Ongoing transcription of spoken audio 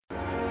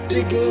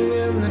digging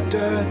in the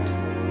dirt.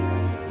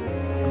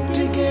 I'm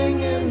digging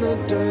in the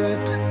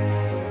dirt.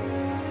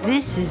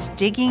 This is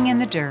Digging in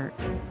the Dirt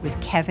with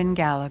Kevin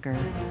Gallagher,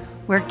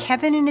 where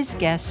Kevin and his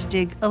guests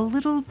dig a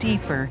little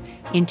deeper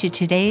into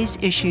today's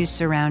issues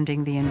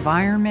surrounding the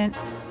environment,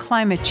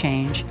 climate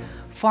change,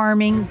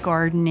 farming,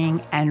 gardening,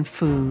 and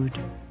food.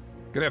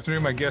 Good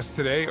afternoon. My guests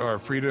today are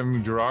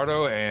Freedom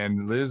Gerardo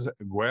and Liz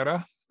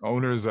Guerra,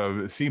 owners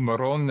of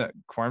Cimarron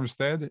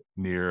Farmstead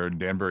near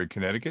Danbury,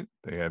 Connecticut.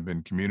 They have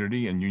been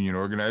community and union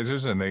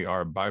organizers, and they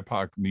are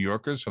BIPOC New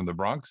Yorkers from the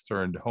Bronx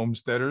turned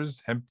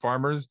homesteaders, hemp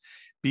farmers,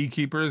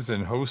 beekeepers,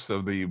 and hosts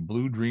of the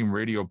Blue Dream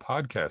Radio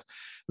podcast.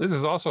 Liz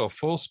is also a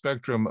full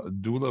spectrum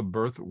doula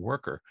birth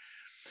worker.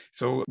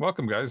 So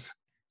welcome, guys.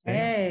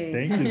 Hey.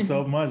 Thank you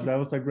so much. That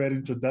was a great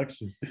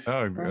introduction.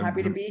 We're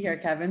happy to be here,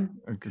 Kevin.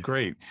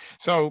 Great.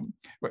 So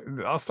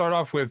I'll start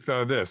off with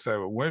this.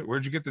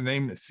 Where'd you get the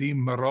name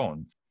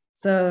Cimarron?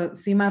 So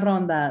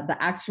Cimarron, the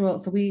actual,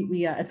 so we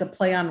it's a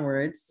play on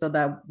words. So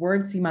the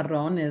word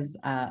Cimarron is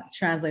a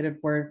translated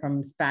word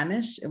from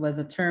Spanish. It was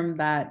a term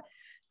that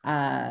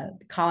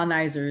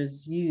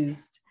colonizers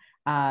used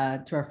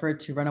to refer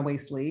to runaway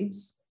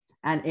slaves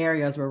and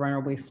areas where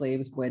runaway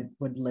slaves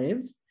would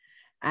live.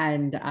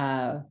 And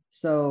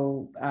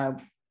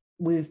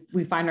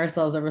we find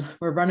ourselves,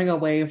 we're running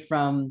away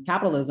from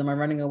capitalism, we're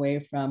running away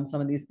from some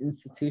of these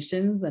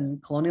institutions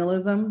and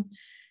colonialism.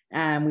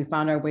 And we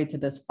found our way to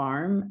this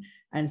farm.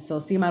 And so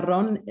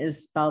Cimarron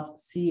is spelled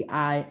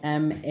Cimarron,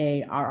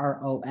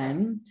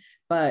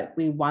 but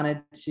we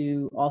wanted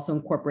to also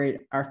incorporate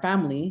our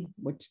family,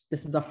 which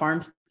this is a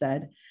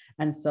farmstead.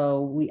 And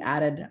so we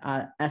added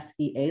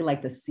SEA,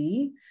 like the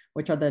C,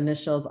 which are the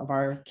initials of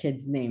our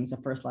kids' names, the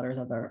first letters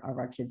of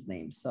our kids'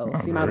 names. So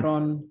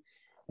Cimarron,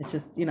 it's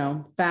just,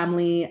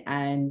 family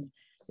and,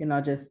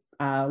 just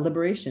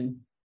liberation.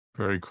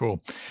 Very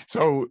cool.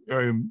 So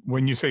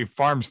when you say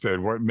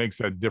farmstead, what makes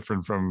that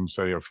different from,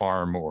 say, a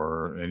farm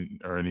or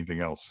anything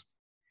else?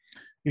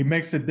 It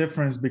makes a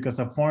difference because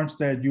a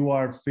farmstead, you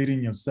are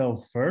feeding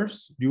yourself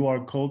first. You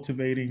are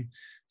cultivating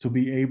to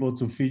be able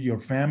to feed your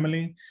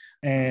family.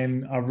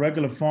 And a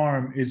regular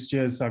farm is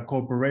just a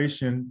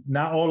corporation,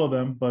 not all of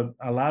them, but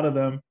a lot of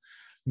them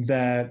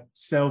that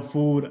sell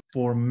food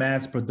for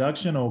mass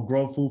production or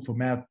grow food for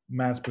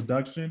mass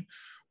production.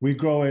 We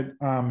grow it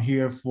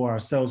here for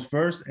ourselves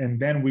first, and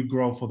then we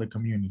grow for the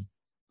community.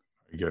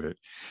 I get it.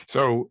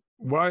 So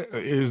what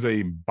is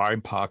a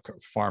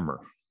BIPOC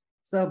farmer?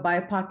 So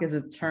BIPOC is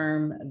a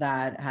term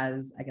that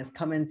has, I guess,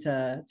 come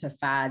into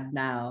fad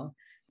now.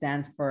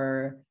 Stands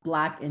for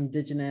Black,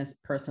 Indigenous,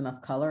 Person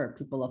of Color, or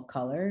People of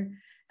Color.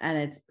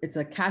 And it's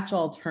a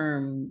catch-all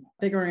term,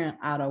 figuring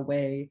out a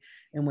way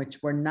in which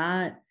we're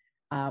not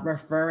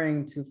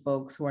referring to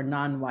folks who are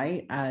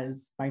non-white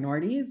as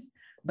minorities,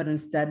 but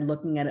instead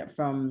looking at it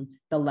from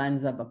the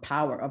lens of a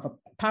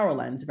power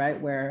lens,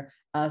 right? Where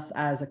us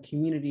as a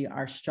community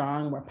are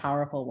strong, we're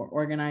powerful, we're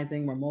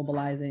organizing, we're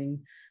mobilizing.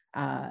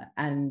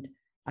 And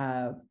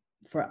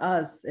for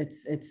us,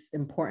 it's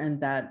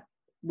important that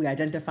we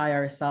identify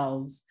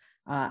ourselves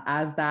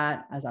as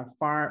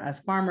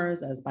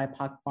farmers, as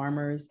BIPOC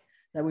farmers,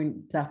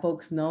 that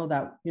folks know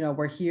that,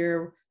 we're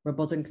here, we're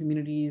building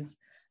communities,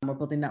 we're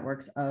building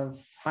networks of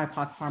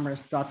BIPOC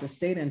farmers throughout the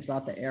state and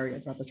throughout the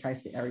area, throughout the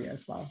tri-state area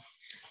as well.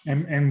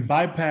 And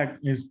BIPOC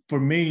is, for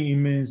me, it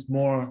means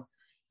more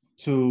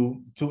to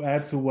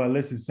add to what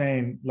Liz is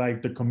saying,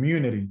 like the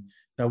community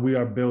that we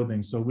are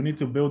building. So we need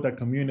to build that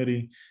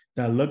community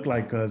that look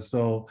like us.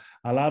 So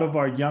a lot of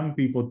our young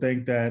people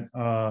think that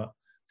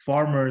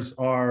farmers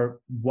are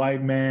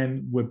white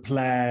men with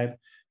plaid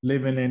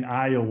living in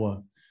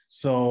Iowa.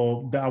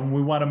 So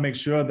we want to make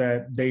sure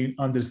that they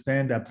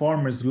understand that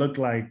farmers look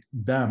like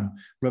them.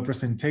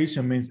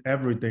 Representation means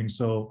everything.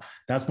 So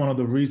that's one of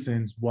the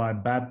reasons why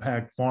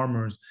BIPOC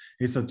farmers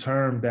is a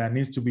term that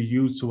needs to be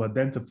used to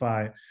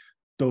identify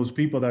those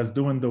people that's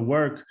doing the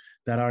work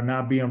that are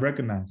not being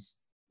recognized.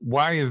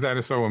 Why is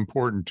that so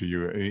important to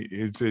you?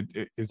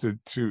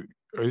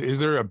 Is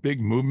there a big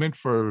movement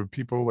for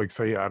people, like,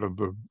 say,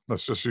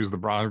 let's just use the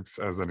Bronx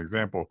as an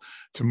example,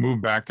 to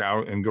move back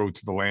out and go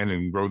to the land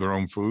and grow their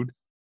own food?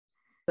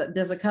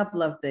 There's a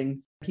couple of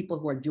things. People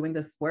who are doing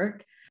this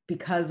work,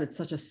 because it's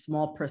such a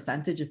small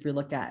percentage, if you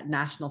look at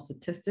national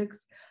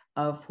statistics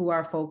of who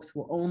are folks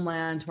who own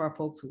land, who are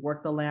folks who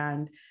work the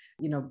land,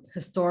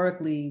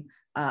 historically,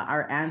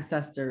 our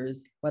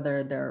ancestors,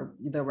 whether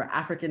there were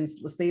Africans,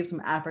 slaves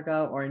from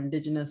Africa, or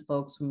indigenous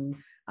folks from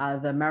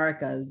the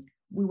Americas,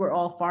 we were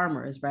all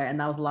farmers, right? And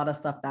that was a lot of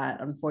stuff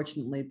that,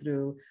 unfortunately,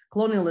 through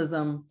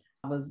colonialism,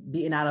 was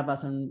beaten out of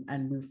us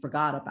and we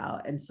forgot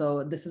about. And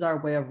so this is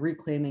our way of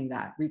reclaiming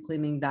that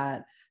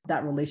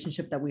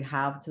relationship that we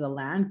have to the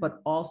land, but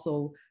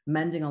also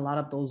mending a lot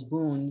of those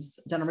wounds,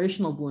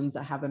 generational wounds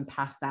that have been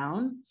passed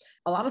down.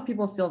 A lot of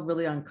people feel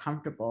really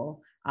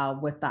uncomfortable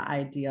with the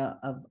idea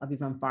of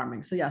even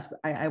farming. So yes,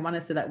 I want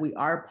to say that we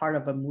are part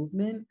of a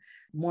movement.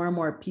 More and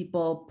more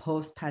people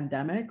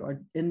post-pandemic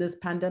or in this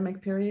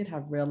pandemic period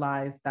have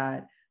realized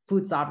that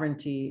food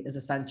sovereignty is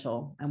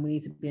essential, and we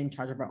need to be in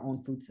charge of our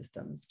own food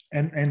systems.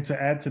 And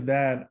to add to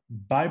that,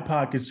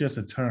 BIPOC is just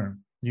a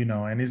term,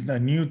 and it's a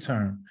new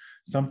term,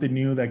 something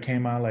new that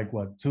came out like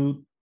what,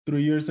 2-3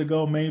 years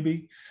ago,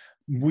 maybe.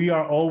 We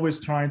are always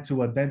trying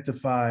to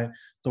identify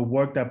the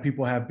work that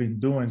people have been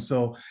doing.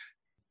 So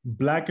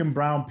Black and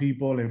brown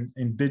people and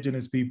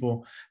indigenous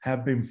people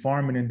have been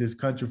farming in this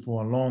country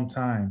for a long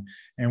time,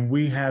 and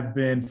we have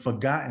been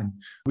forgotten.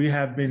 We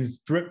have been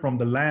stripped from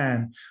the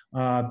land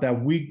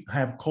that we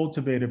have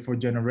cultivated for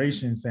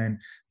generations, and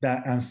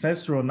that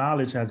ancestral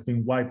knowledge has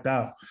been wiped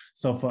out.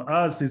 So for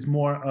us, it's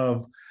more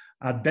of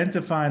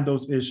identifying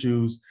those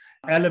issues,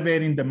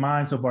 elevating the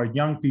minds of our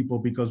young people,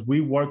 because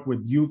we work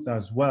with youth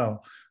as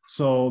well,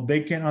 so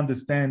they can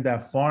understand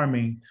that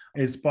farming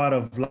is part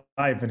of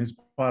life and it's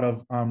part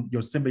of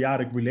your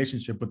symbiotic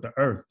relationship with the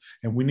earth.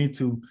 And we need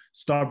to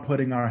start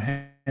putting our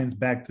hands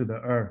back to the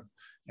earth.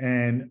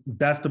 And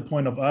that's the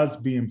point of us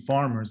being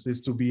farmers,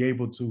 is to be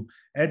able to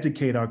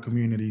educate our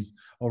communities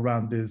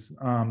around this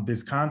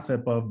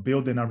concept of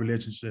building our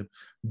relationship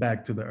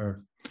back to the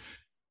earth.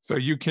 So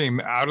you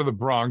came out of the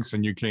Bronx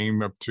and you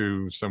came up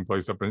to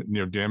someplace up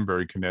near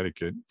Danbury,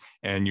 Connecticut,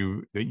 and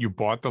you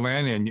bought the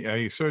land,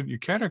 and so you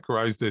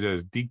categorized it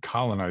as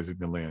decolonizing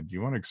the land. Do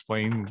you want to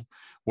explain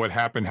what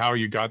happened, how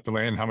you got the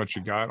land, how much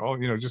you got?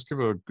 Just give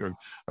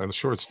a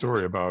short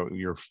story about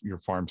your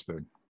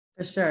farmstead.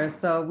 For sure.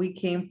 So we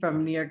came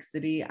from New York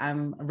City.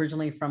 I'm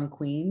originally from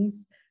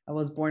Queens. I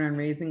was born and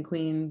raised in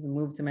Queens and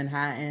moved to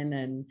Manhattan,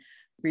 and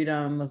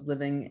Freedom was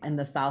living in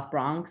the South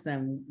Bronx,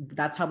 and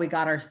that's how we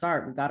got our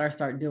start. We got our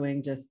start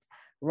doing just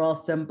real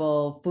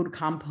simple food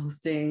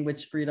composting,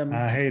 which Freedom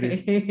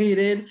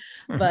hated.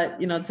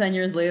 But 10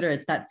 years later,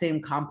 it's that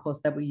same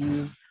compost that we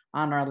use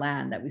on our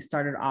land that we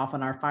started off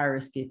on our fire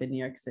escape in New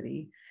York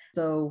City.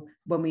 So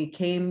when we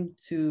came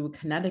to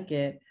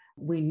Connecticut,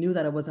 we knew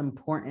that it was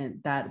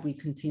important that we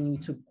continue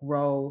to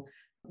grow.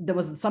 There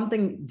was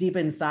something deep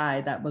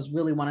inside that was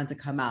really wanting to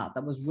come out,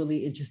 that was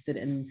really interested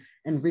in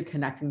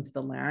reconnecting to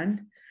the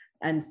land.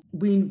 And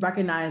we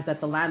recognize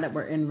that the land that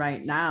we're in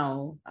right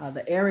now,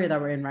 the area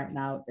that we're in right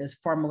now, it's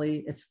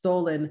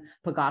stolen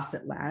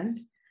Pagosset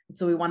land.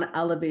 So we want to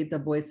elevate the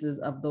voices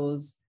of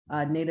those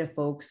Native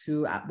folks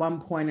who at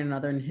one point or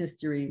another in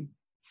history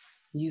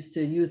used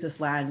to use this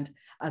land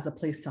as a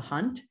place to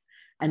hunt,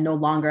 and no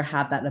longer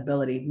have that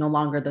ability, no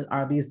longer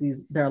are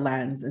these their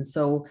lands. And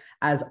so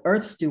as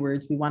earth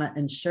stewards, we want to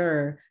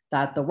ensure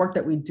that the work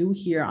that we do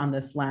here on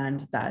this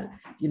land, that,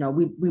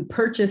 we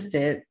purchased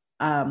it,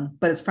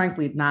 but it's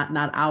frankly not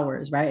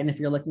ours, right? And if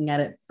you're looking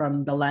at it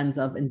from the lens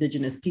of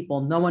indigenous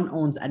people, no one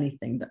owns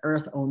anything. The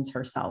earth owns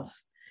herself.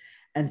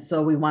 And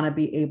so we want to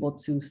be able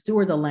to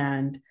steward the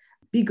land,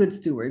 be good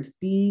stewards,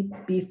 be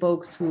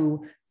folks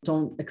who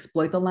don't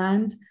exploit the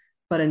land,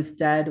 but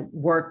instead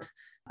work,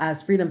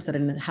 as Freedom said,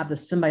 and have the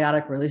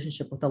symbiotic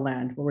relationship with the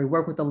land, where we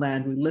work with the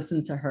land, we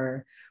listen to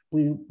her,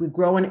 we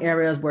grow in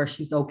areas where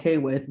she's okay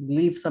with,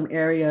 leave some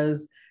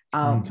areas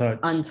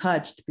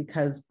untouched,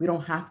 because we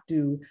don't have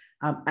to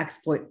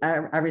exploit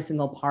every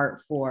single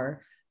part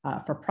for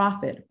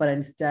profit, but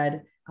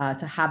instead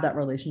to have that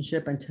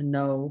relationship and to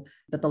know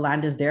that the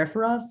land is there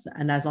for us.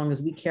 And as long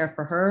as we care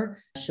for her,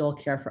 she'll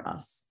care for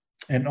us.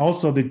 And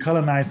also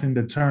decolonizing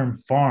the term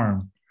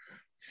farmer,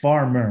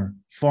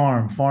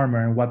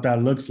 and what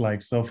that looks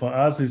like. So for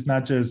us, it's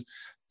not just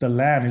the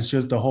land, it's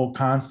just the whole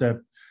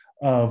concept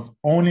of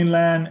owning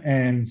land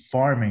and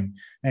farming,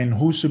 and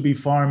who should be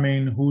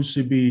farming, who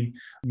should be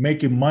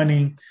making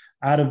money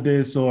out of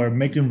this, or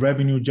making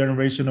revenue,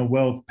 generational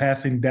wealth,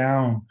 passing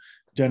down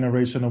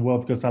generational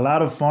wealth. Because a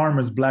lot of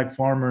farmers, Black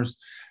farmers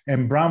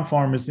and brown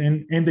farmers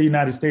in the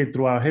United States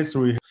throughout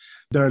history,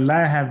 their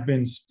land have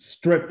been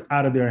stripped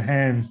out of their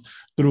hands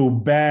through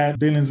bad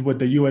dealings with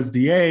the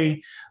USDA,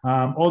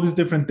 all these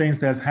different things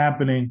that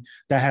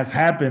has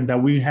happened,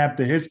 that we have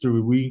the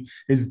history,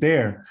 is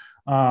there.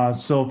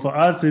 So for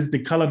us, it's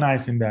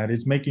decolonizing that.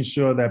 It's making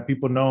sure that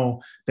people know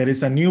that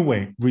it's a new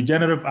way.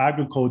 Regenerative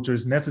agriculture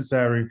is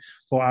necessary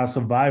for our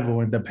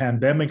survival. And the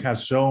pandemic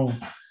has shown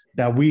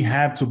that we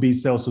have to be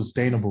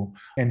self-sustainable.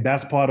 And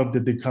that's part of the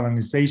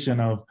decolonization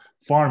of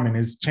farming,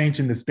 is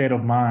changing the state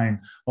of mind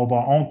of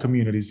our own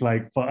communities.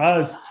 Like for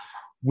us,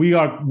 we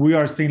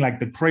are seeing like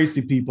the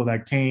crazy people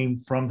that came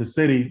from the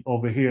city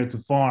over here to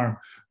farm,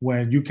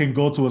 when you can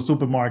go to a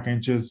supermarket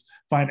and just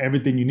find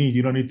everything you need.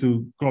 You don't need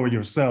to grow it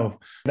yourself.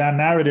 That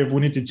narrative,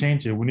 we need to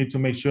change it. We need to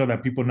make sure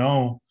that people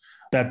know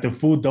that the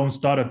food don't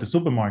start at the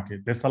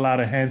supermarket. There's a lot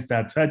of hands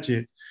that touch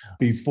it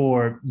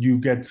before you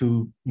get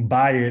to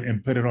buy it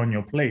and put it on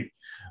your plate.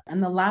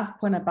 And the last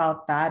point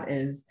about that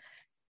is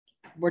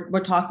we're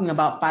talking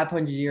about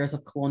 500 years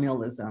of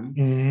colonialism.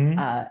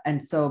 Mm-hmm.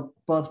 And so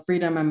both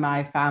Freedom and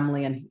my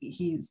family, and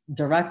he's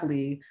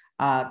directly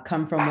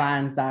come from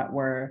lands that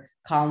were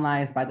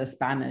colonized by the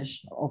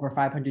Spanish over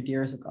 500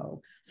 years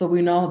ago. So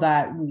we know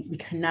that we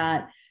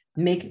cannot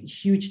make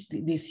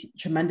these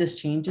tremendous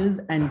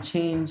changes and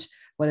change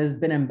what has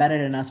been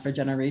embedded in us for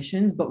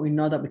generations, but we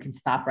know that we can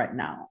stop right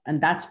now. And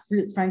that's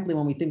frankly,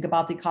 when we think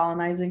about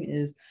decolonizing,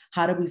 is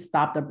how do we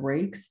stop the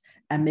brakes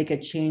and make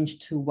a change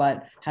to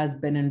what has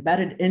been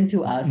embedded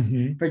into us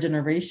for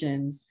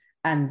generations,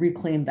 and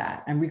reclaim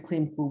that and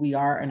reclaim who we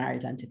are and our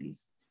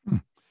identities.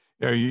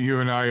 Yeah, you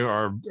and I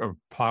are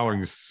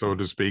plowing, so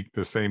to speak,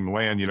 the same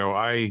land. You know,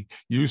 I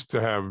used to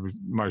have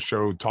my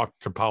show talk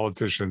to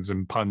politicians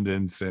and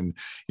pundits and,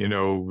 you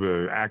know,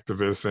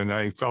 activists, and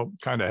I felt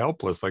kind of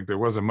helpless, like there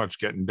wasn't much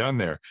getting done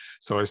there.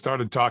 So I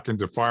started talking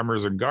to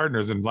farmers and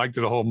gardeners and liked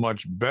it a whole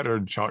much better,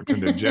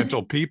 talking to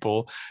gentle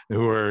people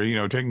who are, you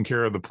know, taking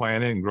care of the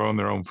planet and growing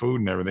their own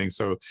food and everything.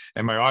 So,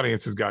 and my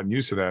audience has gotten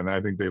used to that, and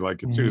I think they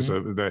like it too. So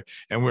that,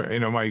 and we're, you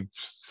know, my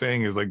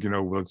saying is like, you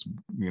know, let's,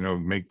 you know,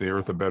 make the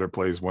earth a better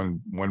place one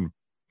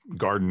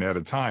garden at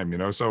a time, you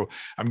know. So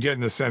I'm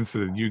getting the sense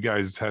that you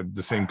guys had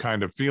the same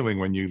kind of feeling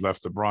when you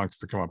left the Bronx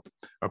to come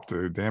up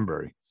to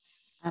Danbury.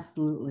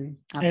 Absolutely.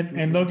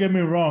 And don't get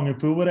me wrong,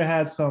 if we would have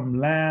had some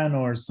land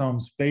or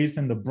some space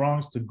in the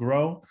Bronx to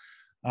grow,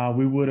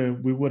 we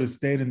would have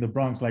stayed in the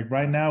Bronx. Like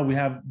right now, we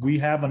have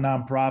a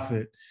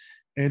nonprofit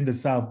in the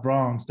South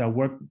Bronx that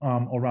work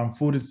around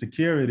food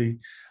insecurity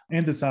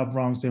in the South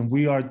Bronx, and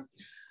we are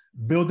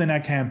building a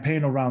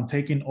campaign around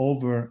taking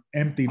over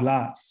empty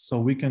lots so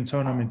we can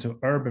turn them into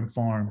urban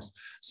farms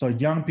so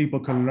young people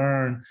can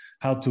learn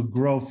how to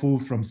grow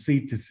food from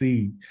seed to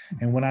seed.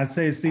 And when I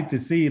say seed to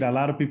seed, a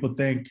lot of people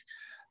think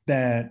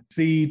that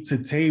seed to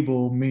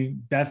table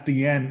mean that's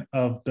the end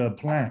of the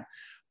plant.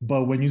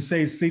 But when you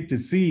say seed to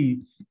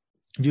seed,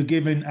 you're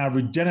giving a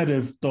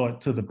regenerative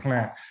thought to the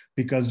plant,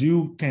 because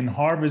you can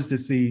harvest the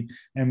seed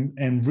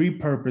and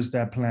repurpose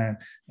that plant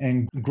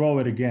and grow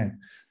it again.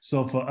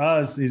 So for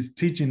us, it's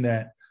teaching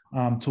that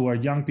to our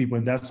young people.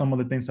 And that's some of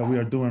the things that we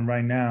are doing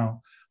right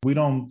now. We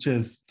don't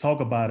just talk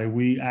about it.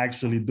 We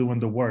actually doing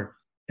the work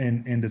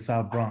in the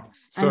South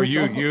Bronx. So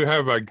you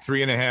have like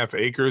 3.5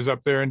 acres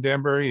up there in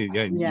Danbury.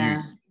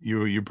 Yeah.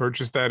 You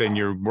purchased that and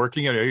you're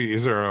working at it.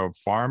 Is there a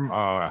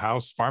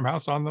farmhouse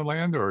on the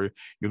land, or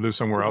you live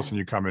somewhere else and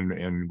you come in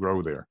and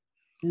grow there?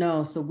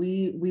 No, so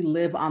we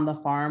live on the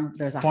farm.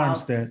 There's a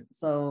farmstead.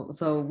 House.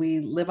 So we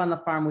live on the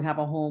farm. We have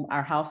a home.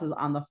 Our house is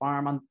on the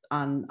farm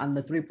on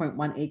the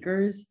 3.1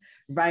 acres.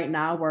 Right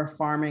now we're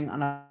farming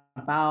on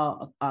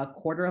about a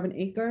quarter of an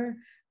acre.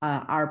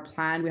 Our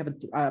plan, we have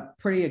a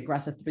pretty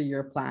aggressive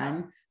 3-year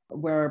plan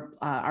where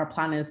our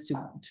plan is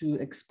to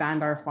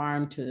expand our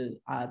farm to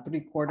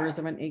 3/4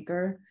 of an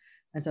acre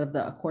instead of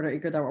the 1/4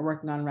 acre that we're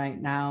working on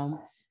right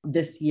now.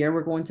 This year,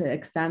 we're going to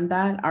extend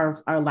that.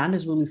 Our land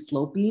is really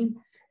slopey,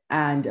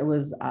 and it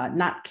was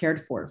not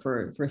cared for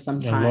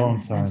some time. A long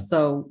time. And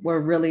so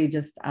we're really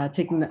just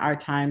taking our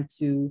time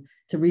to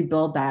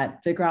rebuild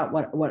that, figure out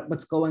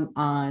what's going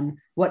on,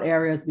 what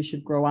areas we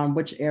should grow on,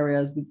 which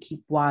areas we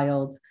keep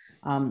wild.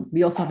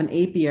 We also have an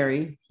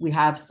apiary. We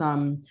have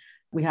some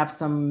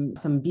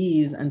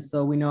bees, and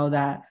so we know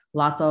that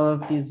lots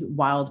of these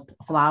wild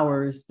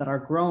flowers that are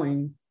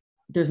growing,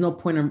 there's no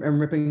point in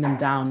ripping them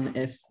down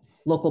if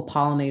local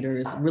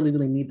pollinators really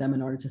need them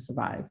in order to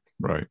survive.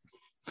 Right.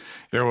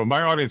 Yeah. Well,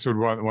 my audience would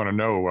want to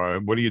know,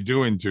 what are you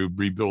doing to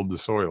rebuild the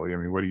soil? I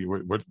mean,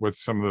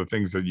 what's some of the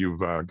things that you've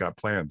got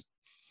planned?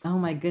 Oh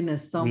my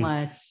goodness, so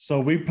much. So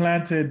we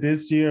planted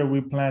this year.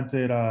 We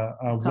planted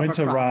a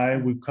winter rye.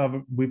 We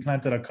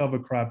planted a cover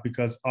crop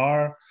because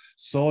our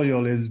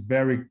soil is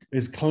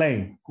clay.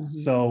 Mm-hmm.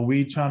 So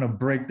we trying to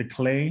break the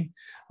clay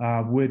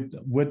with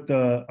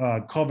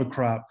the cover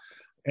crop.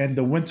 And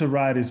the winter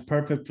rye is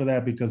perfect for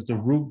that because the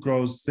root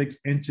grows 6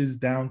 inches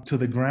down to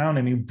the ground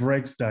and it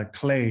breaks that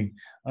clay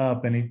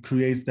up and it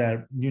creates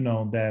that,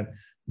 that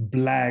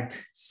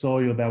black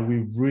soil that we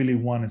really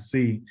want to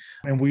see.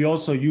 And we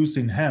also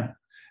using hemp.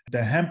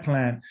 The hemp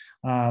plant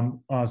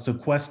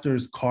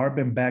sequesters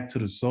carbon back to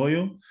the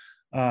soil.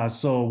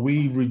 So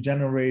we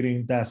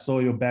regenerating that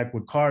soil back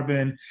with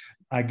carbon.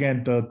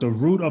 Again, the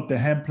root of the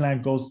hemp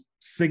plant goes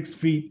 6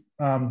 feet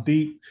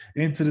deep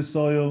into the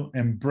soil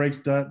and breaks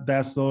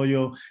that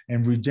soil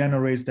and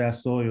regenerates that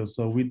soil.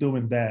 So we're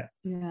doing that.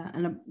 Yeah,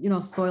 and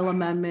soil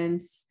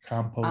amendments,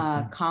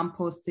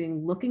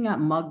 composting, looking at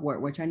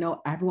mugwort, which I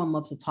know everyone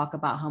loves to talk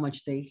about how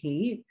much they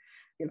hate.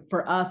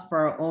 For us, for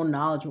our own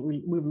knowledge,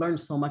 we've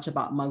learned so much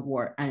about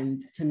mugwort, and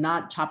to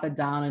not chop it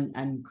down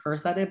and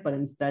curse at it, but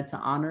instead to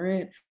honor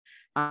it.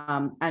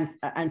 And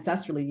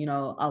ancestrally,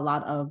 a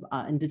lot of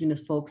indigenous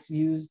folks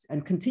used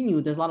and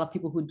continue. There's a lot of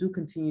people who do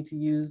continue to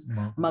use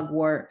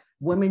mugwort.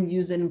 Women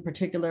use it in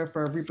particular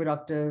for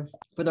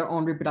their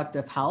own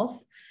reproductive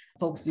health.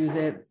 Folks use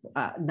it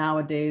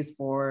nowadays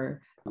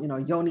for,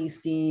 yoni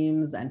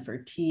steams and for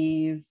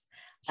teas,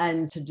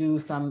 and to do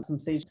some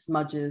sage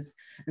smudges.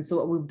 And so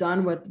what we've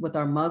done with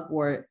our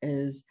mugwort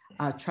is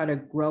try to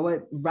grow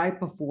it right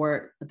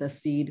before the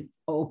seed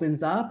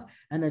opens up,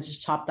 and then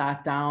just chop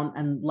that down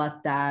and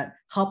let that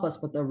help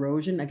us with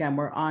erosion. Again,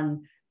 we're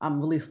on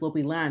really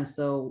slopey land.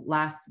 So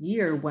last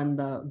year when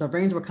the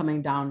rains were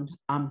coming down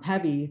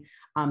heavy,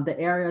 the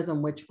areas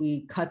in which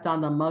we cut down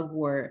the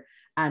mugwort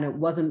and it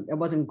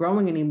wasn't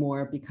growing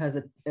anymore because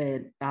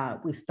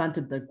we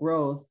stunted the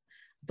growth.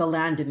 the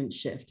land didn't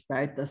shift,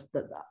 right?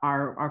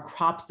 Our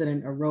crops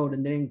didn't erode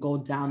and they didn't go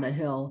down the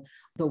hill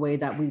the way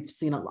that we've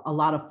seen a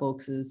lot of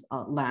folks'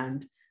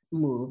 land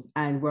move.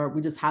 And where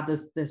we just have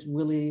this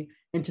really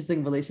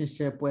interesting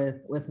relationship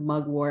with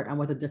mugwort and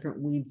with the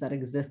different weeds that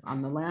exist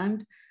on the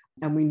land.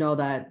 And we know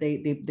that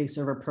they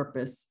serve a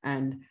purpose,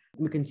 and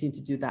we continue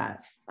to do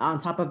that. On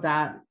top of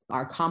that,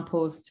 our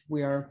compost,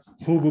 we are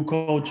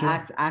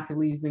hugelkultur,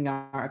 actively using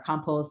our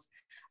compost,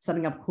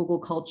 setting up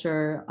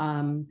hugelkultur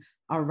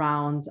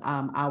around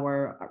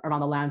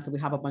the land. So we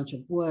have a bunch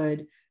of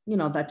wood,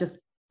 that just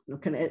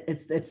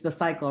it's the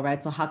cycle,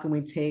 right? So how can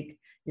we take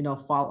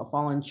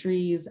fallen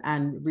trees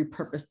and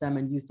repurpose them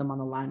and use them on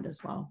the land as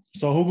well?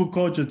 So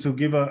hugelkultur, to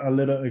give a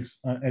little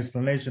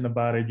explanation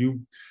about it,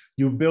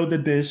 you build a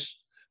dish,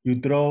 you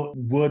throw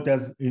wood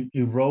that's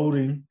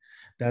eroding,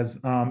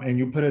 and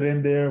you put it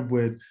in there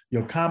with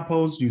your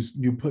compost.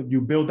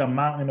 You build a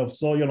mountain of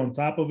soil on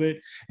top of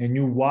it, and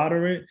you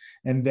water it,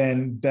 and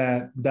then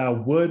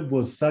that wood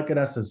will suck it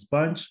as a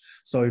sponge.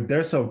 So if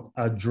there's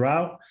a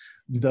drought,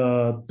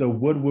 the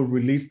wood will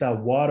release that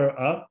water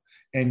up,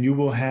 and you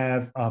will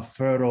have a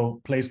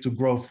fertile place to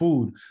grow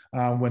food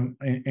when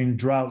in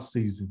drought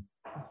season.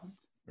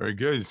 Very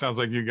good. It sounds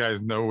like you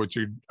guys know what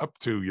you're up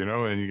to,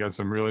 and you got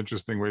some real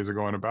interesting ways of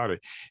going about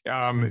it.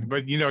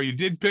 But, you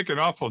did pick an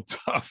awful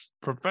tough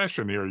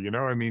profession here,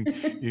 I mean,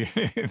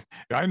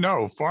 I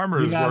know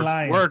farmers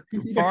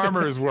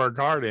farmers work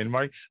hard, and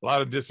a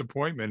lot of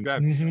disappointment.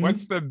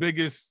 What's the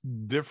biggest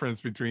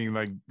difference between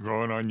like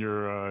growing on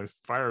your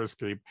fire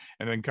escape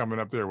and then coming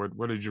up there?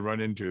 What did you run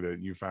into that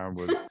you found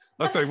was,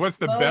 let's say, what's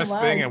the best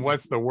thing and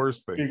what's the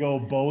worst thing? Big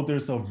old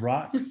boulders of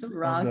rocks.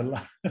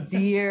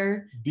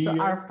 Deer. So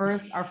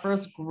our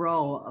first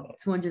grow of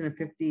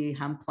 250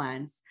 hemp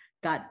plants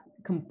got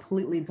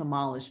completely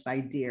demolished by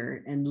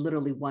deer in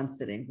literally one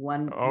sitting.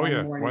 One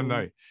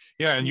night.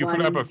 Yeah, and you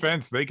put up a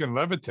fence, they can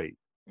levitate.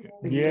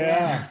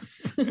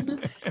 Yes.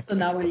 So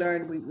now we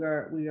learned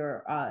we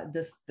are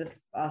this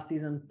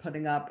season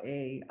putting up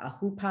a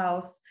hoop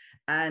house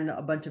and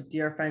a bunch of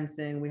deer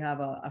fencing. We have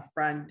a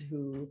friend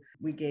who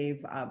we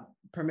gave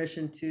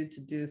permission to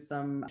do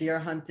some deer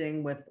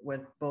hunting with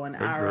bow and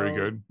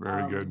arrows.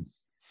 Very good.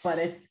 But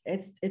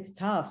it's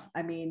tough.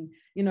 I mean,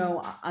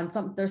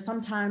 there's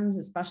sometimes,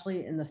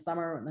 especially in the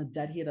summer, in the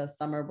dead heat of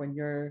summer, when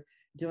you're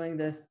doing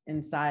this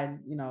inside,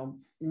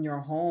 in your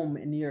home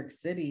in New York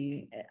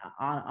City,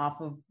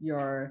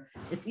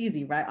 it's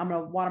easy, right? I'm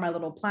gonna water my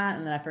little plant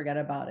and then I forget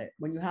about it.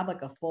 When you have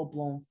like a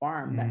full-blown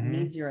farm that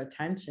needs your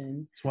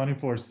attention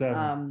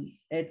 24/7,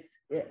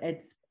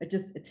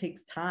 it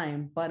takes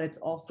time, but it's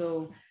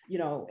also,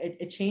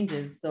 it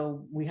changes.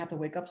 So we have to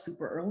wake up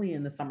super early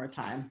in the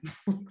summertime,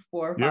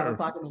 4 or 5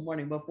 o'clock in the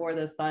morning, before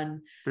the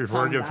sun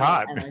it gets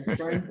hot and it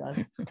burns us.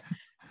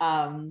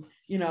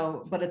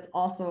 But it's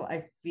also,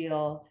 I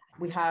feel,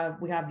 we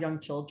have young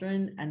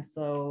children, and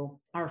so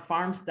our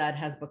farmstead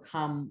has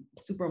become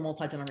super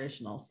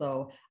multi-generational.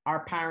 So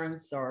our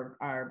parents or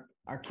our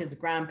kids'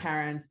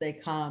 grandparents, they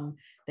come,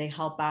 they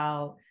help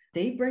out,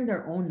 they bring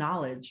their own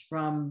knowledge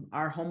from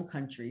our home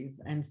countries.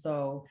 And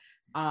so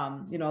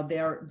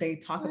they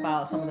talk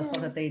about some of the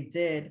stuff that they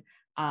did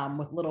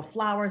with little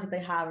flowers that they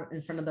have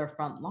in front of their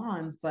front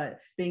lawns, but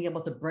being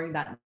able to bring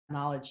that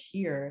knowledge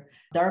here,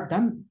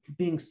 them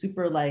being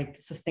super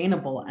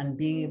sustainable and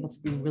being able to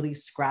be really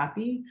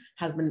scrappy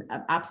has been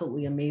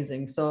absolutely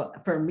amazing. So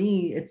for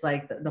me, it's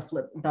like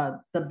the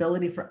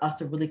ability for us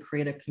to really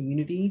create a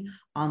community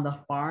on the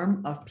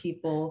farm of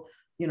people,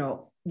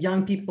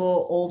 young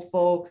people, old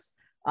folks,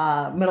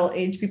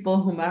 middle-aged people,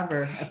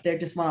 whomever, if they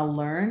just want to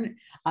learn,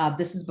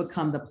 this has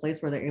become the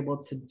place where they're able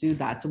to do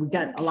that. So we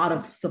get a lot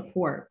of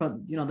support,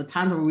 but the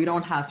times where we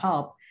don't have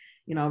help,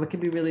 it can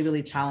be really,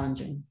 really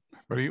challenging.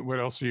 What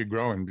else are you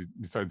growing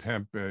besides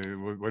hemp?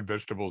 What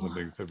vegetables and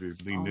things have you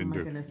leaned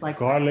into? Goodness,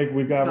 garlic.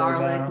 We got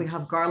garlic. Right now. We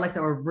have garlic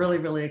that we're really,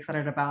 really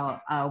excited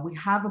about. We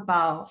have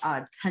about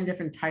 10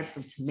 different types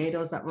of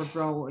tomatoes that we're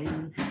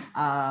growing,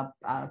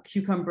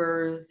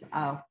 cucumbers,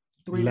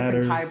 3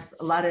 different types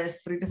of lettuce,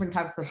 3 different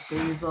types of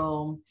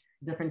basil,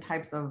 different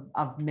types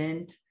of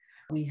mint.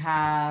 We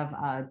have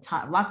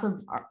lots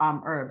of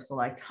herbs, so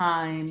like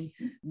thyme.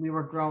 We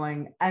were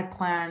growing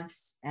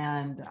eggplants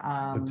and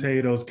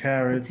potatoes,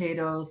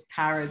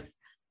 carrots,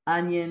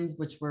 onions,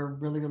 which were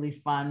really, really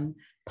fun.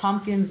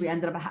 Pumpkins. We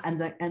ended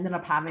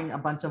up having a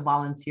bunch of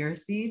volunteer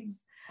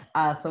seeds.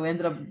 So we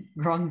ended up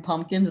growing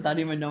pumpkins without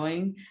even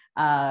knowing.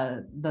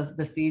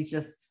 The seeds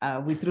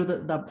we threw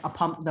the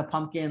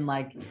pumpkin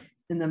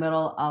in the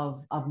middle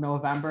of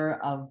November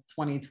of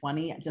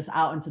 2020, just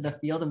out into the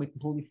field, and we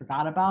completely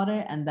forgot about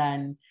it. And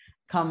then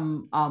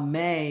come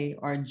May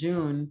or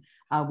June,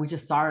 we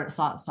just saw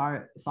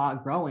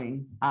it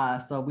growing.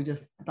 So we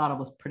just thought it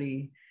was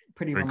pretty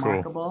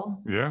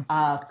remarkable. Cool.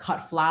 Yeah.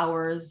 Cut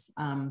flowers.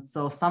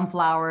 So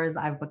sunflowers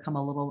I've become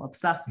a little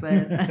obsessed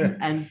with,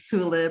 and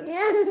tulips.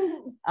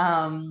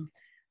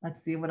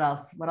 Let's see, what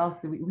else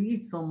do we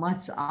eat so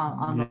much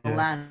on the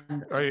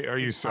land? Are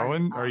you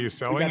selling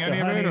any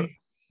of it?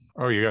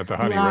 Oh, you got the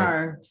We honey, right?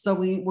 are. So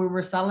we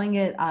were selling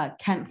it.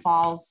 Kent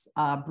Falls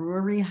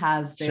Brewery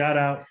has their, Shout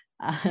out.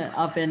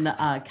 up in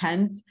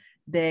Kent.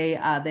 They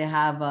have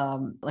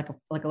like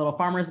a little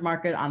farmers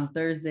market on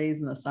Thursdays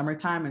in the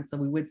summertime, and so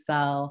we would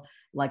sell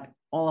like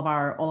all of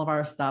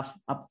our stuff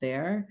up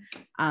there.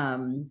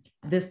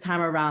 This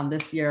time around,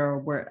 this year,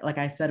 we're, like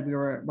I said,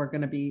 we're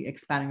going to be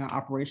expanding our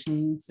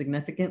operation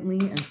significantly,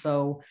 and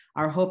so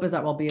our hope is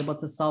that we'll be able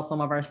to sell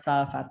some of our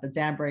stuff at the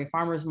Danbury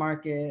Farmers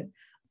Market.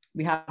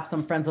 We have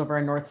some friends over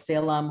in North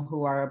Salem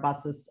who are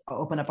about to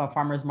open up a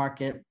farmers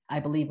market, I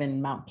believe,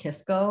 in Mount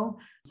Kisco.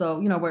 So,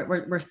 you know,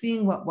 we're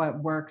seeing what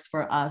works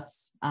for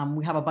us.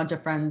 We have a bunch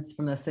of friends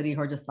from the city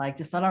who are just like,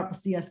 just set up a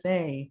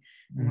CSA.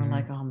 And we're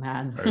like, oh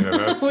man.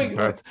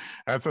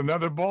 That's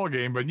another ball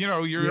game. But you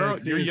know, you're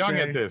young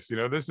at CSA. this. You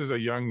know, this is a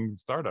young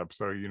startup,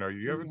 so you know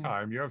you have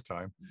time. You have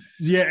time.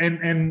 Yeah,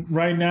 and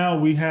right now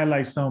we had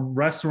like some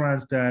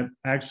restaurants that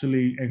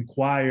actually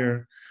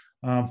inquire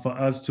for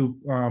us to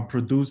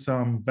produce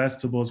some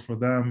vegetables for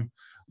them.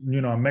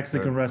 You know, a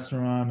Mexican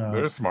restaurant.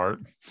 They're smart.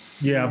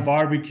 Yeah, a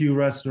barbecue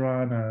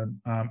restaurant,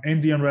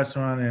 Indian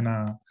restaurant,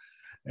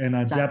 and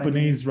a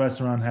Japanese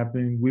restaurant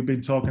we've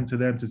been talking to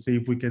them to see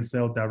if we can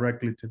sell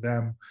directly to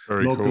them,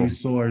 Very locally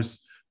cool. sourced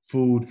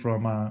food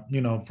from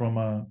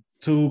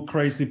two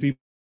crazy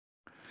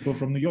people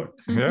from New York.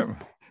 Yeah.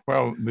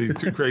 Well, these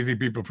two crazy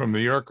people from New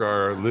York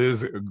are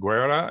Liz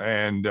Guerra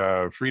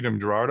and Freedom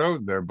Gerardo.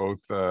 They're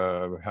both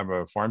have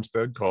a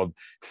farmstead called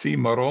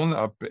Cimarron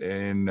up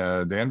in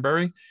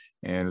Danbury,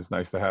 and it's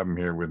nice to have them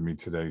here with me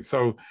today.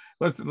 So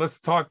let's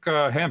talk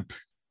hemp.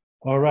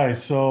 All right,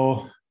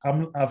 so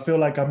I feel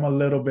like I'm a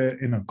little bit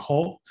in a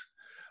cult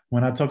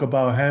when I talk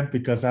about hemp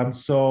because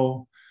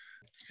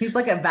he's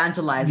like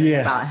evangelizing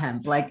about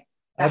hemp. Like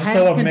I'm hemp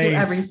so can amazed. do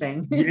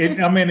everything.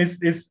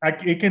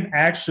 It can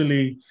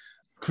actually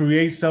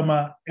create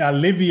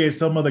alleviate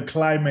some of the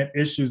climate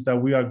issues that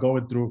we are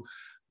going through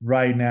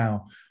right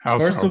now.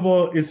 First of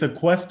all, it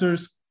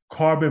sequesters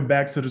carbon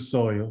back to the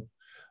soil.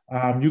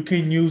 You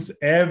can use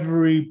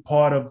every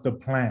part of the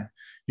plant.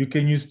 You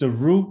can use the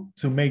root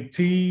to make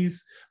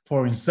teas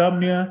for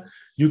insomnia.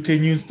 You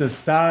can use the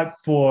stock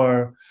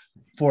for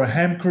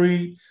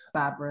hempcrete.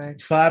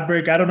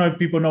 Fabric. I don't know if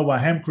people know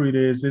what hempcrete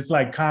is. It's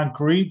like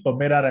concrete, but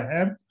made out of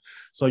hemp.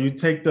 So you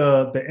take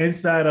the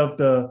inside of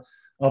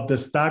the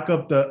stock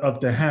of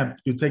the hemp.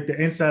 You take the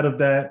inside of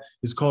that.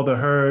 It's called a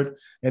hurd,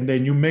 and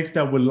then you mix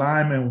that with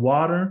lime and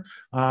water,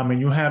 and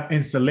you have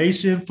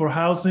insulation for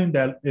housing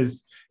that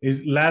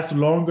lasts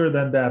longer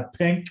than that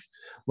pink.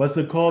 What's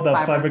it called? The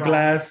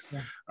fiberglass.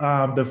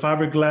 The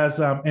fiberglass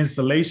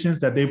insulations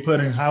that they put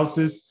in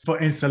houses for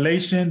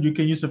insulation. You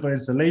can use it for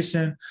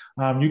insulation.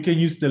 You can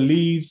use the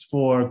leaves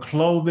for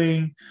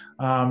clothing.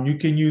 You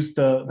can use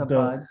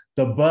the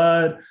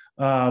bud.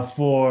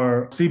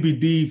 For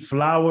CBD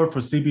flower, for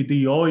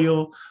CBD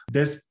oil.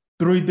 There's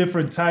 3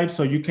 different types.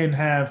 So you can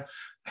have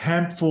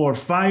hemp for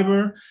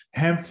fiber,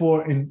 hemp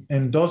for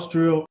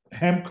industrial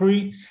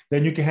hempcrete.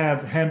 Then you can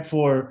have hemp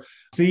for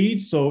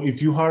seeds. So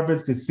if you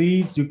harvest the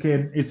seeds,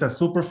 it's a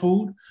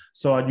superfood.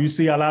 So you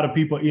see a lot of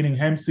people eating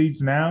hemp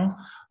seeds now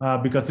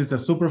because it's a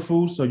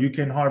superfood. So you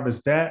can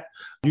harvest that.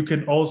 You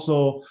can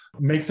also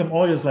make some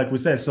oils, like we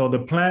said. So the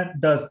plant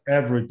does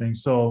everything.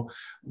 So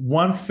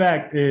one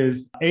fact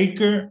is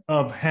acre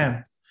of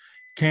hemp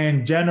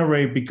can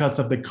generate, because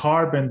of the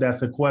carbon that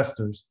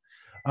sequesters,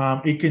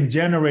 it can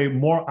generate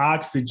more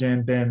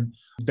oxygen than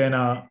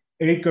an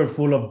acre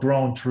full of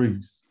grown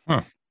trees.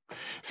 Huh.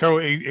 So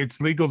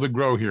it's legal to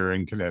grow here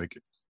in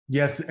Connecticut.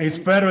 Yes, it's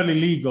federally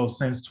legal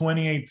since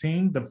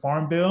 2018. The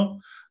Farm Bill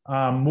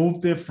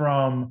moved it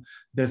from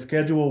the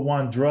Schedule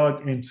I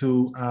drug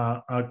into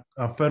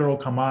a federal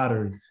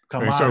commodity.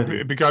 So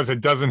because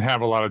it doesn't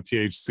have a lot of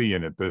THC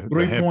in it,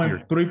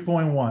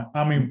 3.1.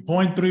 I mean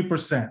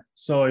 0.3%.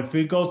 So if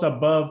it goes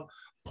above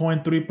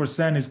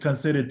 0.3%, it's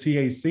considered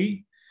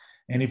THC,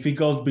 and if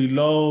it's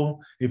below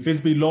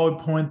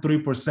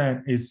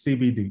 0.3%, it's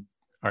CBD.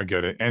 I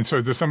get it. And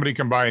so does somebody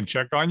come by and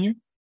check on you?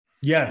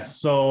 Yes.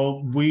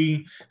 So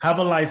we have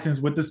a license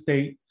with the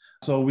state.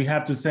 So we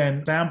have to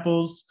send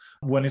samples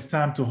when it's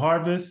time to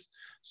harvest.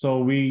 So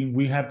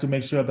we have to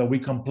make sure that we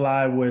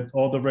comply with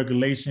all the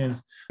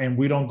regulations and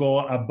we don't go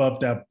above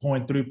that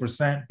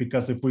 0.3%,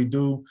 because if we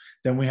do,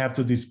 then we have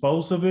to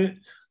dispose of it.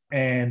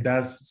 And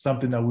that's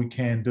something that we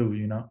can't do,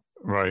 you know?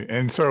 Right.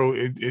 And so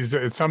is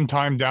it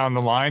sometime down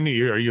the line,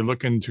 are you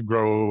looking to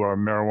grow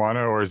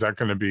marijuana, or is that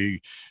going to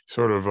be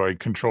sort of like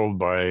controlled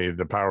by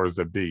the powers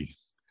that be?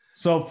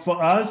 So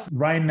for us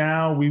right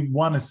now, we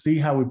want to see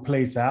how it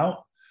plays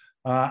out.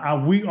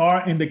 We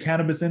are in the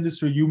cannabis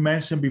industry. You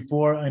mentioned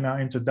before in our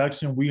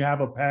introduction, we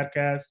have a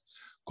podcast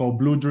called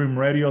Blue Dream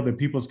Radio, the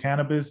People's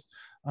Cannabis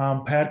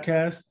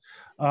podcast.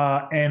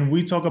 And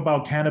we talk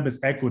about cannabis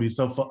equity.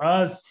 So for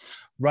us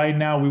right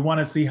now, we want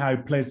to see how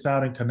it plays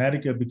out in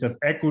Connecticut, because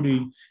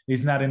equity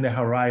is not in the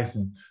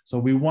horizon. So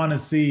we want to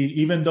see,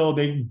 even though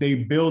they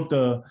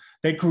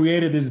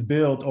created this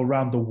bill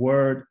around the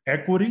word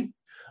equity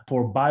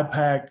for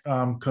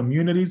BIPAC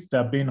communities that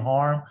have been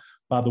harmed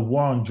by the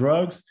war on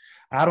drugs.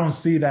 I don't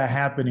see that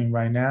happening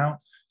right now.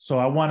 So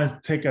I want to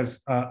take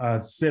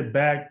a sit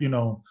back,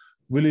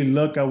 really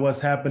look at what's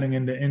happening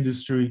in the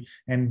industry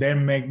and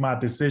then make my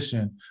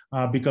decision.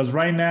 Because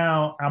right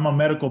now I'm a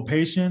medical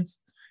patient,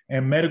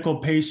 and medical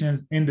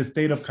patients in the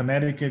state of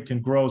Connecticut can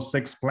grow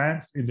 6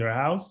 plants in their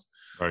house.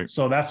 Right.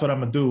 So that's what I'm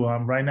gonna do.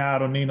 Right now I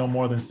don't need no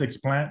more than 6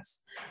 plants.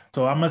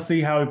 So I'm gonna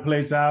see how it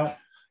plays out.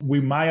 We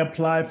might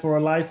apply for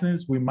a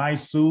license. We might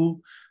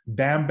sue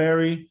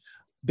Danbury.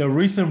 The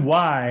reason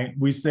why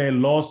we say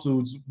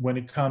lawsuits when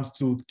it comes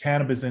to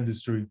cannabis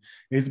industry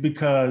is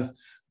because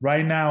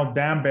right now,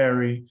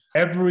 Danbury,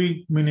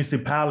 every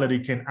municipality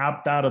can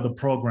opt out of the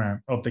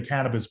program, of the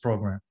cannabis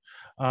program.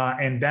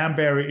 And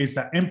Danbury is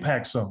an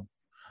impact zone.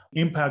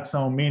 Impact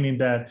zone meaning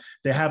that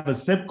they have a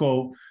zip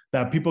code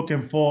that people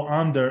can fall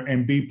under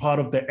and be part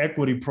of the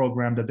equity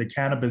program that the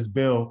cannabis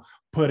bill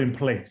put in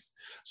place.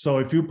 So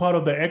if you're part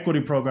of the equity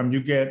program, you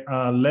get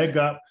a leg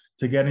up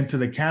to get into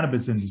the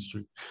cannabis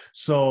industry.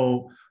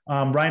 So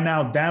right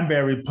now,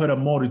 Danbury put a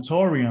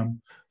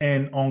moratorium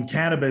on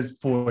cannabis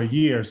for a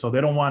year. So they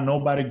don't want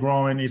nobody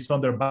growing. It's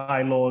on their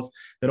bylaws.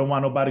 They don't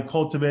want nobody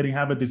cultivating,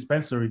 have a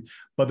dispensary.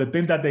 But the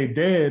thing that they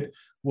did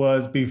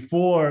was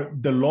before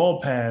the law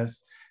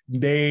passed,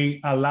 they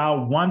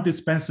allow one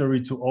dispensary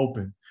to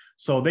open.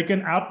 So they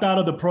can opt out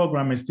of the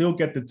program and still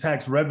get the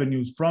tax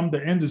revenues from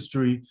the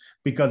industry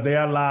because they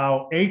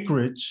allow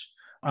Acreage,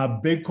 a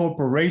big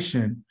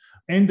corporation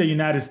in the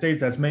United States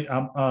that's made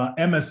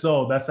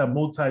MSO, that's a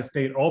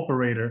multi-state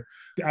operator.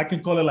 I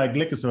can call it like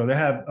liquor store. They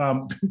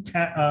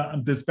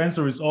have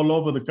dispensaries all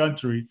over the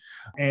country,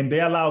 and they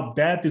allow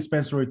that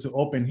dispensary to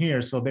open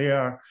here, so they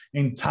are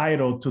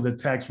entitled to the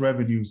tax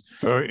revenues.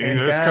 So and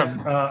that's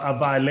a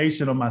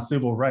violation of my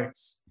civil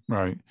rights.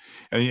 Right.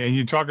 And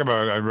you talk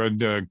about, I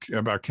read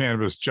about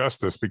cannabis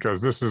justice,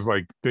 because this is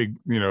like big,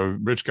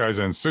 rich guys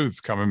in suits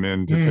coming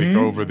in to take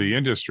over the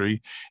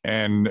industry.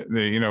 And,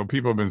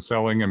 people have been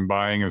selling and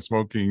buying and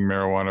smoking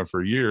marijuana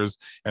for years.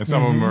 And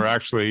some of them are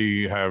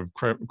actually have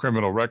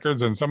criminal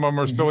records, and some of them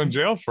are still in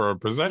jail for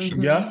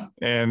possession. Yeah.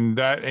 And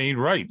that ain't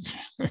right.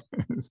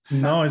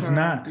 No, it's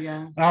not.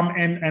 Yeah.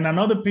 And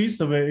another piece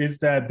of it is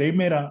that they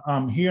made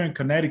here in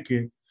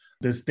Connecticut,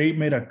 the state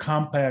made a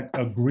compact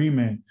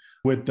agreement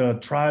with the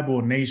tribal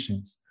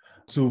nations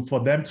for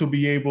them to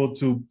be able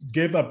to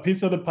give a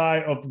piece of the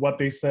pie of what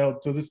they sell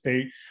to the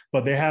state,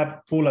 but they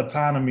have full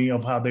autonomy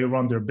of how they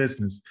run their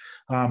business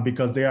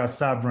because they are a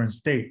sovereign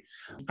state.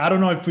 I don't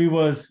know if it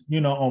was,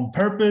 on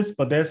purpose,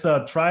 but there's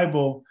a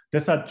tribal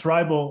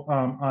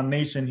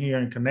nation here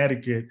in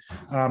Connecticut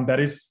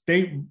that is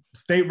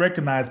state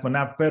recognized, but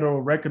not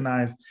federal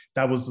recognized,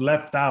 that was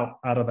left out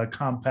of the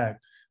compact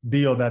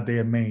deal that they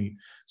have made.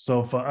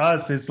 So for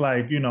us, it's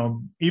like,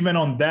 even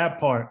on that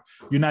part,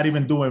 you're not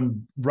even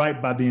doing right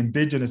by the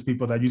indigenous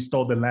people that you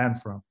stole the land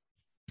from.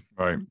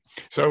 Right.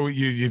 So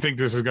you think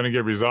this is going to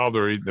get resolved,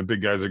 or the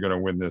big guys are going to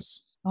win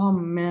this? Oh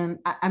man,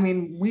 I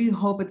mean, we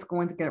hope it's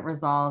going to get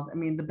resolved. I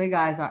mean, the big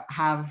guys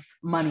have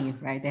money,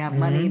 right? They have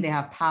money, they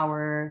have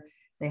power,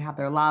 they have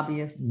their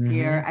lobbyists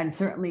here. And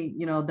certainly,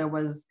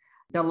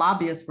 their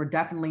lobbyists were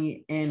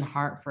definitely in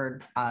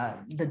Hartford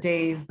the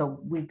days, the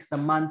weeks, the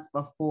months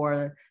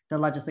before the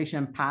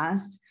legislation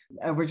passed.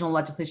 Original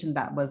legislation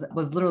that was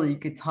literally, you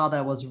could tell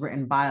that was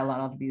written by a lot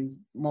of these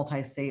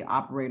multi-state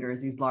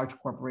operators, these large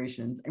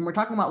corporations. And we're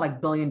talking about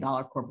like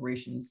billion-dollar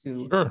corporations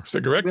who— Sure,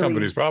 cigarette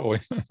companies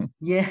probably.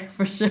 Yeah,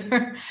 for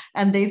sure.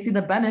 And they see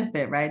the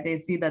benefit, right? They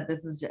see that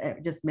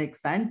it just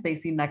makes sense. They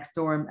see next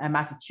door in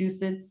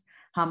Massachusetts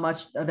how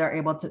much they're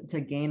able to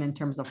gain in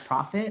terms of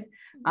profit.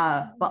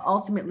 But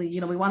ultimately,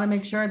 we want to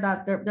make sure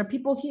that there are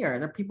people here.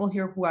 There are people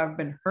here who have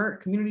been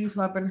hurt, communities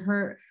who have been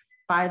hurt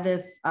by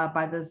this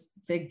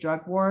big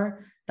drug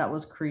war that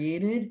was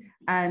created.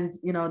 And,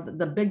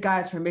 the big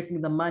guys who are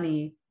making the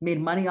money made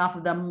money off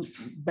of them,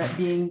 but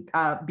being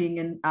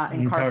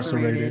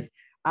incarcerated,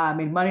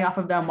 made money off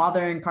of them while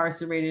they're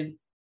incarcerated,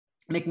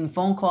 making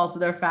phone calls to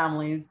their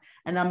families,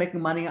 and now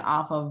making money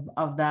off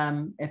of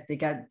them if they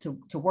get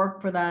to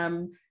work for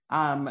them.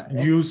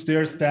 Use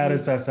their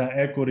status as an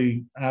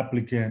equity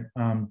applicant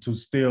to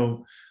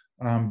steal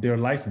their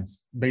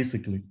license,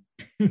 basically.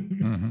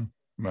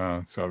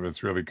 Wow, so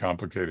it's really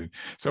complicated.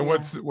 So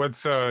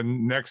what's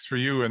next for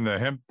you in the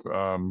hemp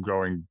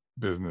growing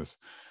business?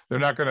 They're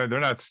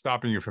not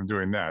stopping you from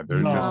doing that.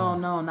 No,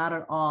 not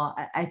at all.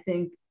 I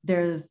think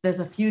there's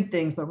a few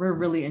things, but we're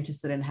really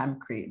interested in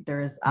hempcrete.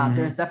 There's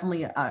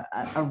definitely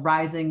a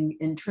rising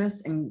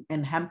interest in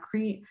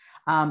hempcrete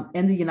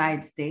in the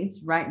United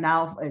States. Right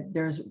now,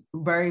 there's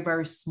very,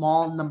 very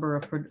small number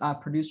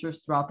of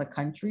producers throughout the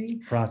country.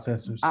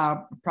 Processors.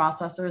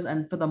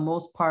 And for the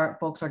most part,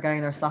 folks are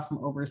getting their stuff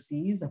from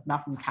overseas, if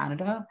not from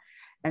Canada.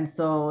 And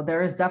so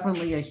there is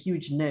definitely a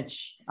huge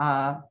niche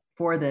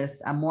for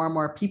this, and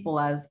more people,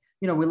 as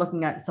we're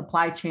looking at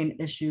supply chain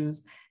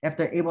issues. If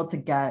they're able to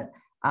get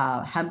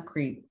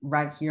hempcrete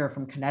right here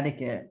from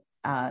Connecticut,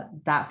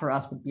 that for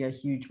us would be a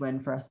huge win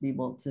for us to be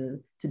able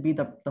to be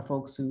the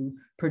folks who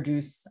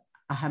produce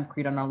a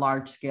hempcrete on a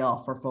large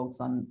scale for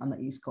folks on the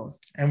East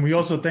Coast. And we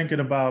also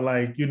thinking about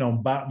like,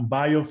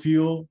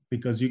 biofuel,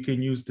 because you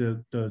can use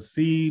the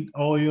seed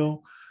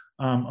oil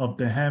of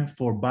the hemp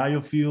for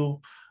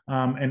biofuel.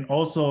 And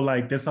also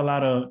like there's a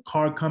lot of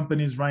car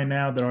companies right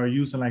now that are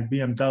using, like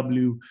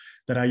BMW,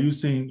 that are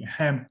using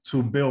hemp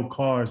to build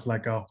cars,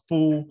 like a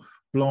full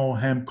blown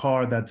hemp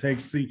car that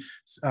takes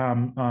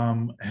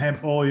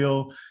hemp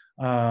oil,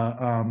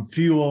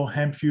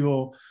 hemp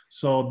fuel.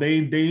 So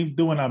they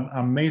doing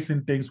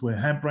amazing things with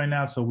hemp right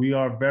now. So we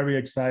are very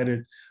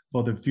excited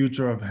for the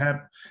future of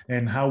hemp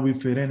and how we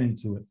fit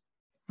into it.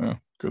 Oh,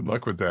 good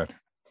luck with that.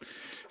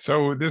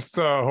 So this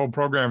whole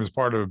program is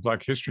part of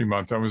Black History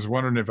Month. I was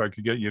wondering if I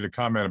could get you to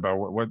comment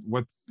about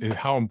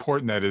how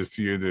important that is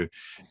to you.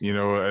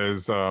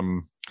 As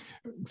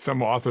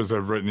some authors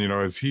have written,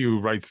 as he who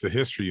writes the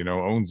history,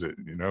 owns it.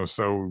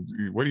 So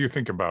what do you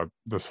think about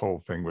this whole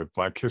thing with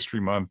Black History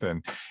Month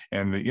and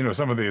the,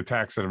 some of the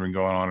attacks that have been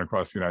going on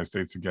across the United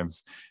States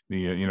against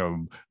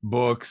the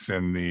books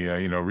and the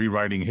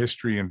rewriting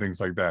history and things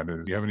like that?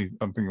 Do you have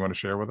something you want to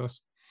share with us?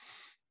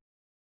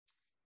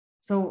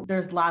 So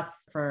there's lots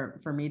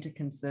for me to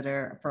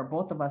consider, for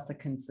both of us to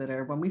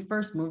consider. When we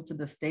first moved to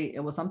the state,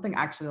 it was something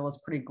actually that was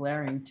pretty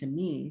glaring to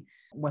me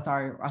with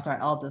our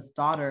eldest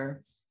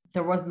daughter.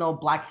 There was no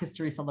Black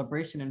history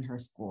celebration in her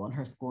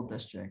school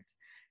district.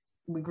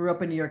 We grew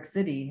up in New York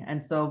City.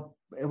 And so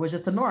it was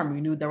just the norm.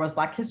 We knew there was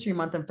Black History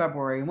Month in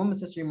February,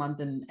 Women's History Month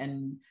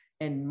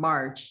in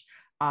March,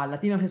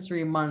 Latino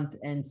History Month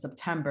in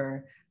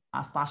September /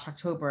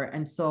 October.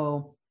 And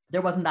so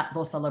there wasn't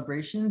those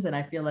celebrations. And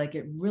I feel like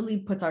it really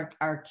puts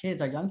our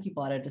kids, our young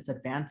people at a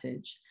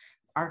disadvantage.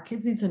 Our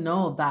kids need to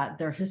know that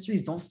their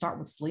histories don't start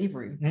with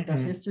slavery. Mm-hmm.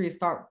 Their histories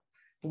start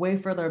way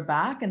further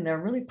back, and they're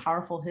really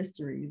powerful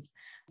histories.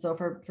 So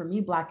for me,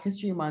 Black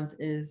History Month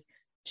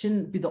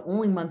shouldn't be the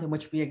only month in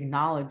which we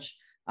acknowledge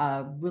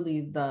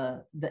really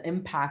the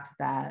impact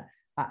that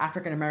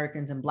African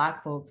Americans and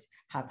Black folks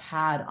have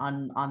had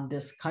on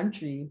this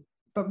country,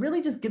 but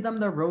really just give them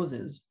their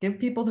roses. Give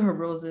people their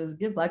roses,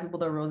 give Black people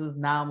their roses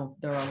now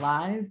they're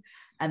alive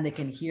and they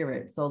can hear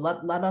it. So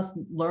let us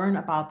learn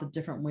about the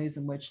different ways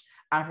in which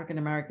African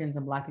Americans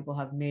and Black people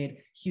have made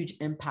huge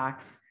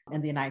impacts in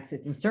the United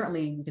States. And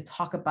certainly we could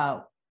talk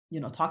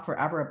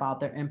forever about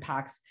their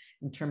impacts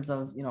in terms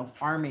of,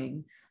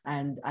 farming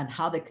and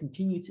how they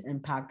continue to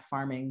impact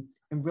farming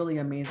in really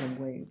amazing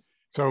ways.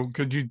 So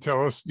could you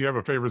tell us, do you have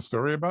a favorite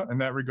story in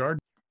that regard?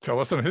 Tell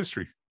us some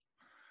history.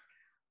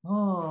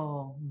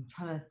 Oh, I'm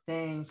trying to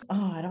think.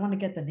 Oh, I don't want to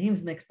get the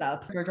names mixed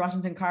up. George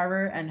Washington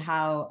Carver and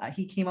how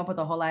he came up with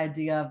the whole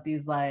idea of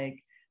these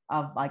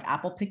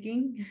apple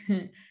picking.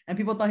 And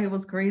people thought he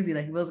was crazy,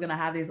 that he was going to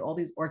have all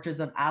these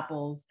orchards of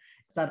apples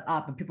set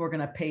up and people were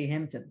going to pay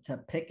him to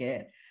pick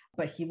it.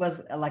 But he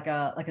was like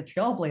a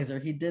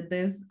trailblazer. He did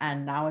this,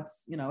 and now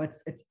it's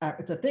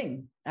a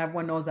thing.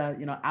 Everyone knows that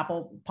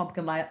apple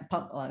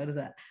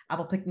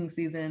picking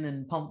season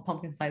and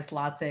pumpkin spice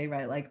latte,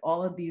 right? Like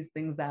all of these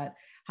things that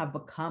have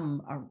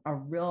become a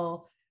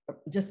real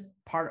just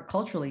part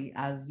culturally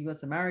as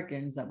U.S.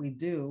 Americans that we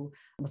do,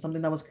 was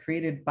something that was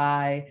created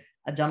by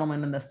a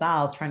gentleman in the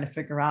South trying to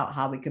figure out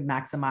how we could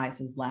maximize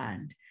his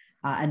land.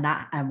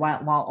 And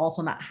while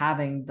also not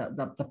having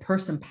the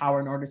person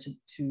power in order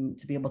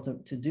to be able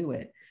to do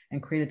it,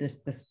 and created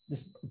this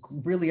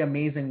really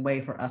amazing way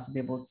for us to be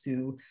able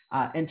to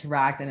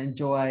interact and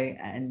enjoy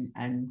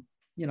and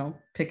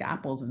pick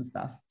apples and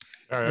stuff.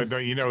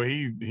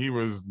 He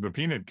was the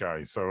peanut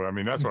guy. So, I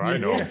mean, that's what I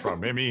know him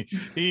from.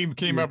 He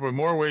came up with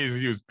more ways to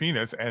use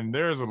peanuts, and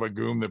there's a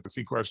legume that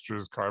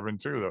sequesters carbon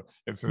too, though.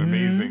 It's an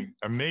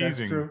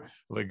amazing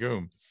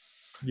legume.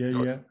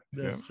 Yeah,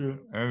 that's true.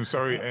 And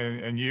sorry,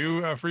 and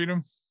you,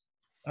 Freedom?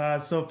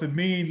 So for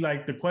me,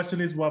 like the question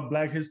is what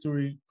Black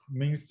history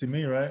means to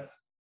me, right?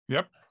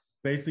 Yep.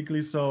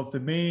 Basically, so for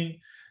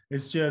me,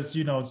 it's just,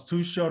 it's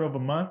too short of a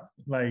month,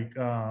 like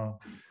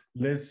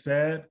Liz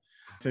said.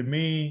 For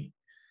me,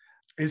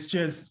 it's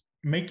just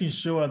making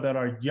sure that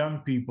our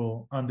young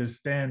people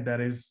understand that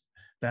is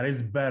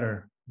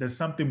better. There's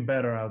something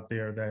better out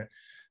there,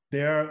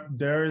 that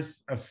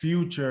there's a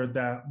future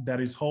that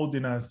is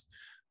holding us,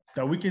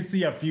 that we can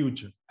see a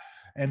future,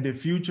 and the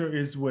future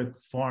is with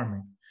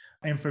farming.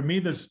 And for me,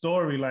 the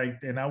story,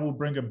 and I will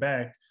bring it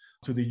back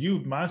to the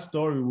youth, my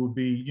story would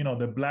be,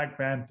 the Black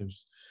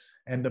Panthers.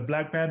 And the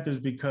Black Panthers,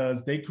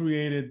 because they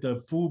created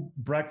the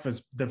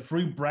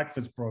free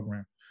breakfast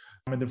program.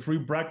 I mean, the free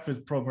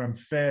breakfast program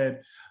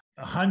fed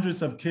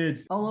hundreds of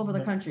kids all over the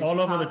country.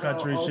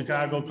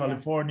 Chicago, Oakland,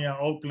 California,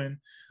 Oakland.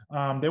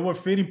 They were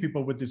feeding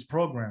people with this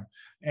program,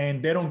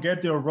 and they don't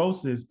get their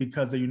roses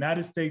because the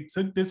United States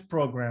took this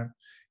program,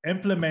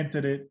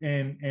 implemented it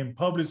in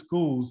public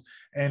schools,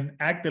 and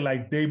acted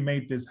like they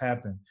made this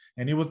happen.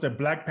 And it was the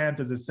Black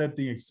Panthers that set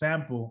the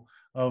example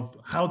of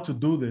how to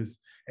do this,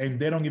 and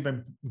they don't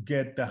even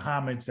get the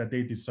homage that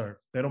they deserve.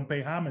 They don't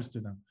pay homage to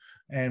them.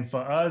 And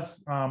for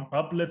us,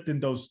 uplifting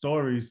those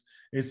stories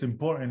is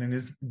important,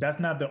 and that's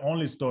not the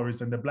only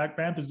stories. And the Black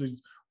Panthers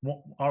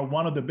are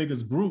one of the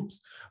biggest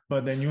groups,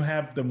 but then you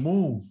have the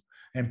MOVE,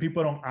 and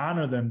people don't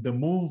honor them. The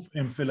move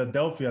in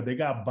Philadelphia, they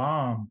got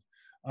bombed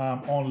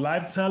on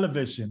live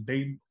television.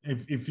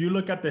 If you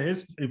look at the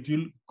history, if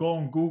you go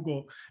on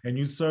Google and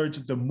you search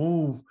the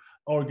Move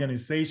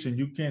organization,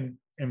 you can,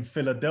 in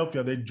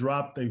Philadelphia, they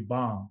dropped a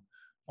bomb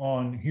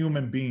on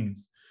human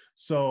beings.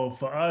 So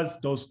for us,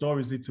 those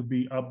stories need to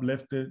be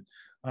uplifted,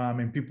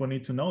 and people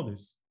need to know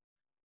this.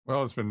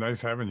 Well, it's been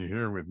nice having you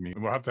here with me.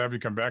 We'll have to have you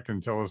come back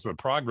and tell us the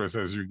progress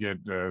as you get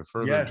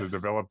further Yes. to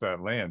develop that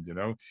land. You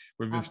know,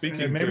 we've been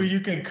speaking. And maybe you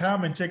can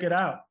come and check it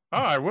out. Oh,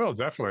 I will,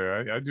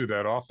 definitely. I do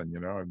that often, you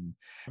know.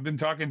 I've been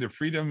talking to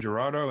Freedom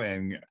Gerardo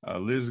and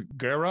Liz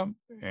Guerra,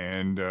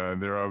 and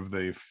they're of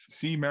the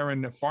Sea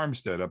Marin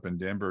Farmstead up in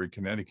Danbury,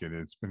 Connecticut.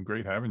 It's been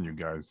great having you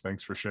guys.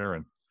 Thanks for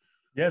sharing.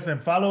 Yes,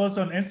 and follow us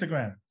on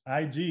Instagram,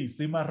 IG,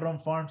 Cimarron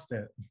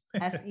Farmstead.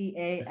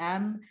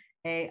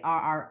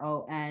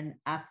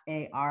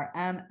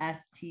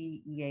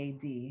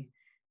 SEAMARRONFARMSTEAD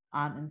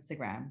on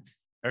Instagram.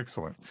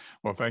 Excellent.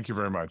 Well, thank you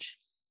very much.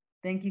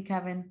 Thank you,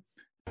 Kevin.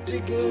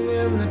 Digging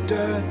in the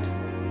dirt.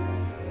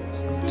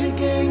 I'm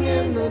digging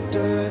in the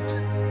dirt.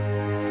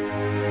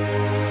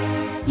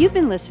 You've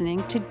been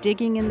listening to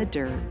Digging in the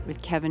Dirt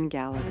with Kevin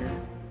Gallagher.